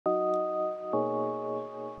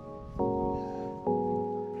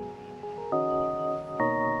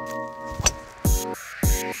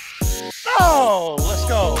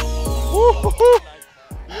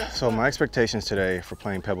So my expectations today for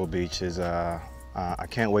playing Pebble Beach is I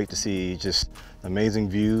can't wait to see just amazing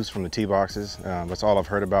views from the tee boxes. That's all I've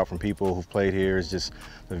heard about from people who've played here is just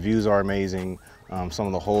the views are amazing. Some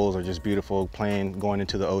of the holes are just beautiful. Going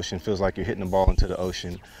into the ocean feels like you're hitting the ball into the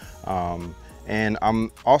ocean. And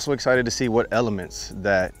I'm also excited to see what elements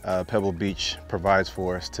that Pebble Beach provides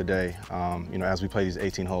for us today, you know, as we play these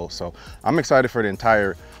 18 holes. So I'm excited for the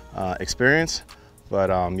entire experience,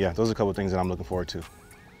 but yeah, those are a couple of things that I'm looking forward to.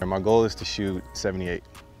 And my goal is to shoot 78.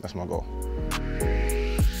 That's my goal.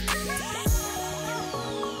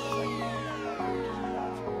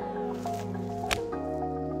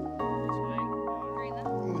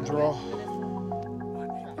 Draw.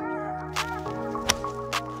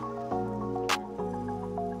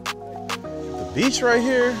 The beach right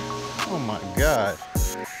here. Oh my God.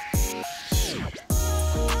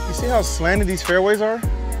 You see how slanted these fairways are?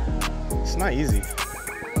 It's not easy.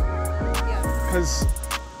 Because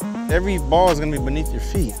every ball is going to be beneath your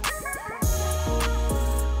feet.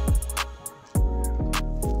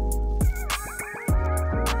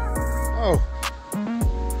 Oh.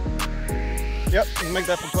 Yep, you make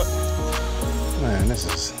that for putt. Man, this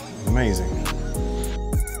is amazing.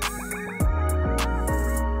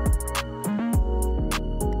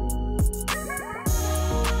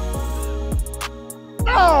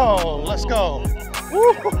 Oh, let's go.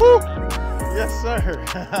 Woo-hoo-hoo. Yes, sir.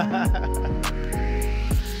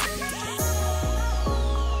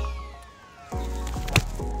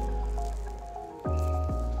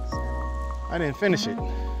 I didn't finish it.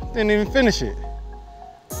 Didn't even finish it.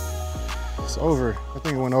 It's over. I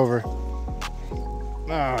think it went over. Oh,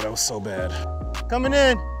 that was so bad. Coming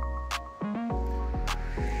in.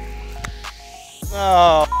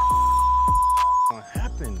 Oh, what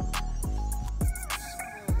happened?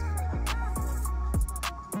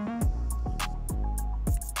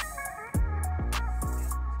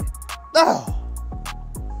 Oh.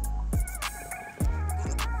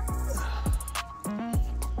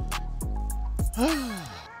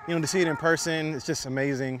 You know, to see it in person, it's just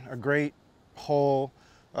amazing. A great hole.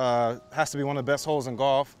 Has to be one of the best holes in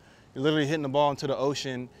golf. You're literally hitting the ball into the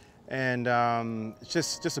ocean, and it's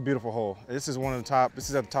just a beautiful hole. This is one of the top. This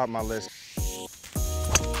is at the top of my list.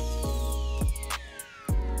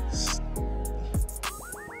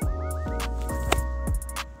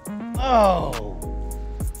 Oh,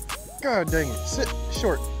 God dang it! Sit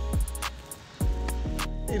short.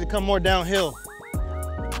 Need to come more downhill.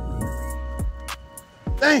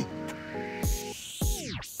 Dang!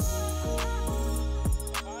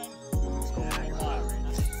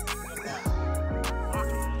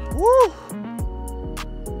 Woo!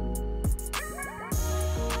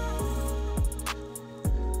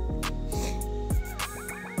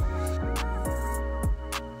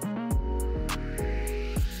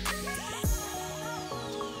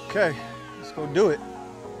 Okay, let's go do it.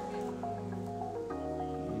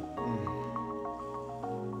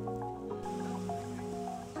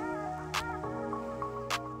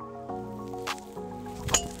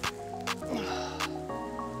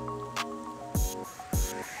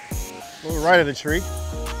 A little right of the tree.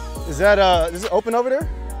 Is it open over there?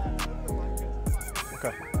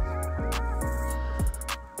 Okay.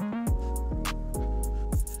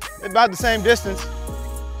 About the same distance.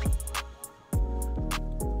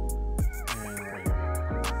 And right here.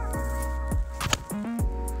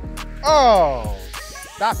 Oh,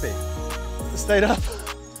 stop it. It stayed up.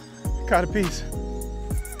 Caught a piece.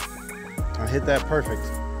 I hit that perfect.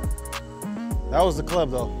 That was the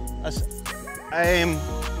club though. I aim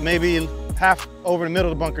maybe half over the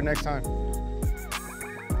middle of the bunker next time.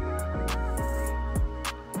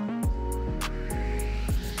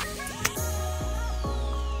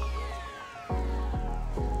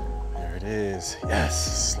 There it is.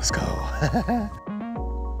 Yes, let's go.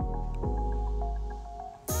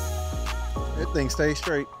 That thing stays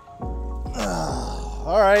straight.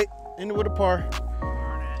 All right, ended with a par.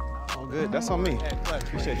 All good, that's on me.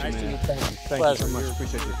 Appreciate you, man. Thank you so much,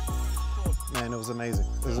 appreciate you. Man, it was amazing.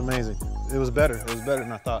 It was amazing. It was better. It was better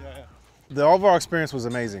than I thought. The overall experience was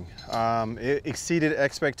amazing. It exceeded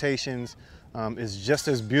expectations. It's just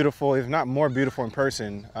as beautiful, if not more beautiful in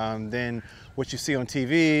person than what you see on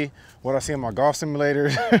TV, what I see on my golf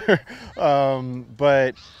simulators.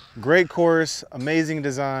 But great course, amazing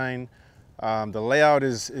design. The layout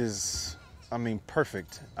is, I mean,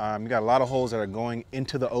 perfect. You got a lot of holes that are going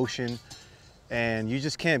into the ocean, and you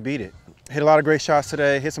just can't beat it. Hit a lot of great shots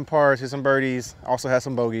today, hit some pars, hit some birdies, also had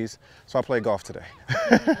some bogeys, so I played golf today.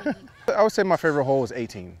 I would say my favorite hole was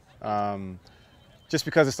 18, just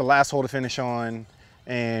because it's the last hole to finish on,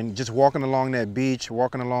 and just walking along that beach,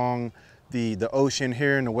 walking along the ocean,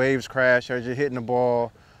 hearing the waves crash as you're hitting the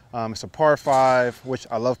ball, It's a par 5, which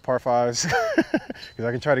I love par 5s because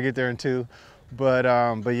I can try to get there in 2. But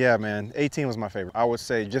yeah, man, 18 was my favorite. I would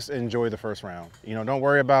say just enjoy the first round. You know, don't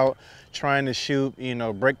worry about trying to shoot, you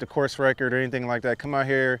know, break the course record or anything like that. Come out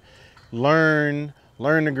here, learn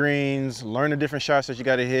the greens, learn the different shots that you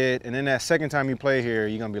got to hit, and then that second time you play here,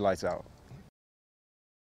 you're gonna be lights out.